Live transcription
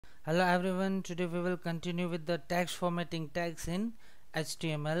Hello everyone, today we will continue with the text formatting tags in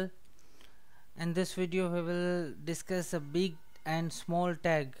HTML. In this video we will discuss a big and small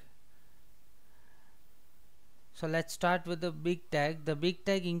tag. So let's start with the big tag. The big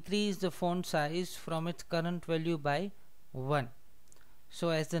tag increases the font size from its current value by 1. So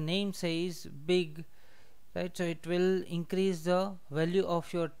as the name says, big, right? So it will increase the value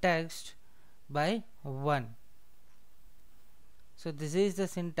of your text by 1. So this is the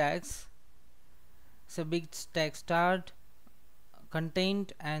syntax. So big tag start,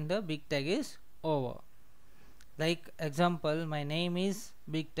 contained, and the big tag is over. Like example, my name is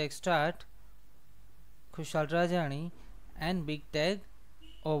big tag start Khushal Rajani and big tag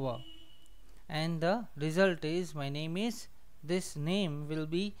over, and the result is my name is, this name will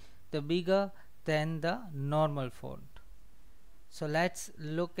be the bigger than the normal font. So let's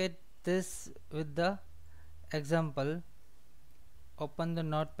look at this with the example. Open the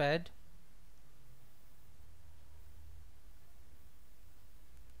notepad.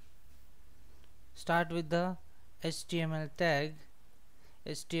 Start with the HTML tag.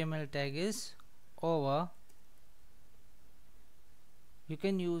 HTML tag is over. You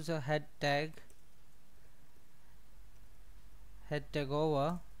can use a head tag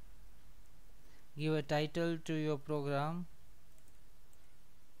over. Give a title to your program.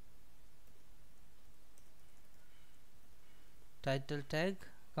 Title tag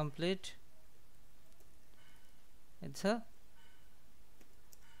complete. It's a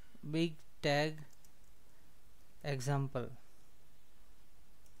big tag example.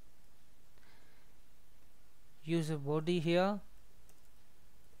 Use a body here,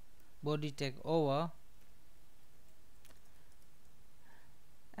 body tag over,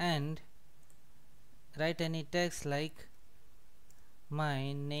 and write any text like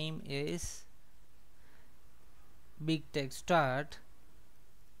my name is big tag start.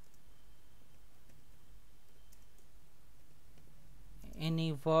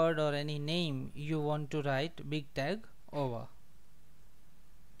 Any word or any name you want to write, big tag over.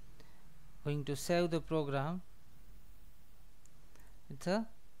 Going to save the program. It's a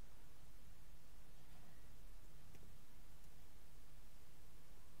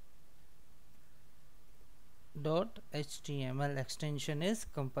 .html extension is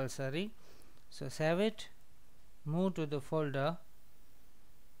compulsory. So save it, move to the folder,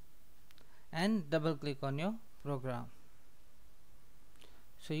 and double click on your program.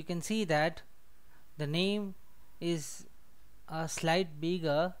 So you can see that the name is a slight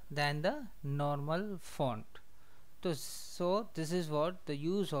bigger than the normal font. So this is what the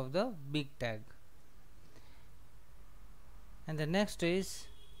use of the big tag. And the next is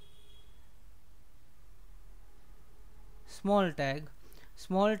small tag.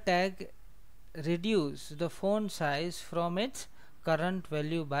 Small tag reduce the font size from its current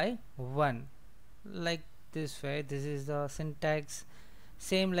value by 1, like this way. This is the syntax,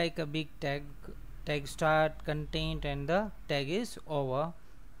 same like a big tag. Tag start, contained, and the tag is over.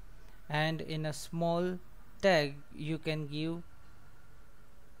 And in a small tag you can give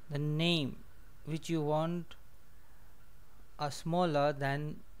the name which you want a smaller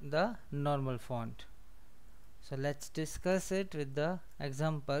than the normal font. So let's discuss it with the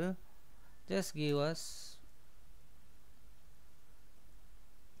example. Just give us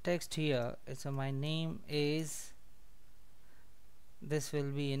text here. It's my name is, this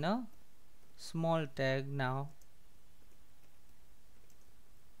will be in a small tag now.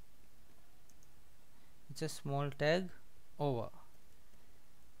 It's a small tag over.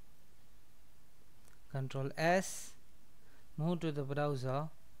 Control S, move to the browser,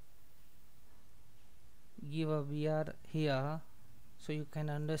 give a BR here so you can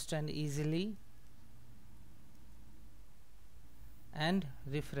understand easily, and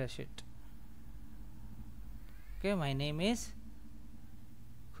refresh it. Okay, my name is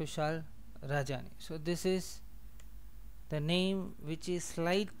Khushal Rajani. So this is the name which is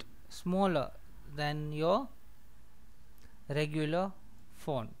slight smaller than your regular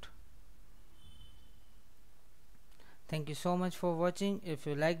font. Thank you so much for watching. If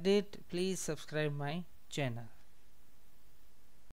you liked it, please subscribe my channel.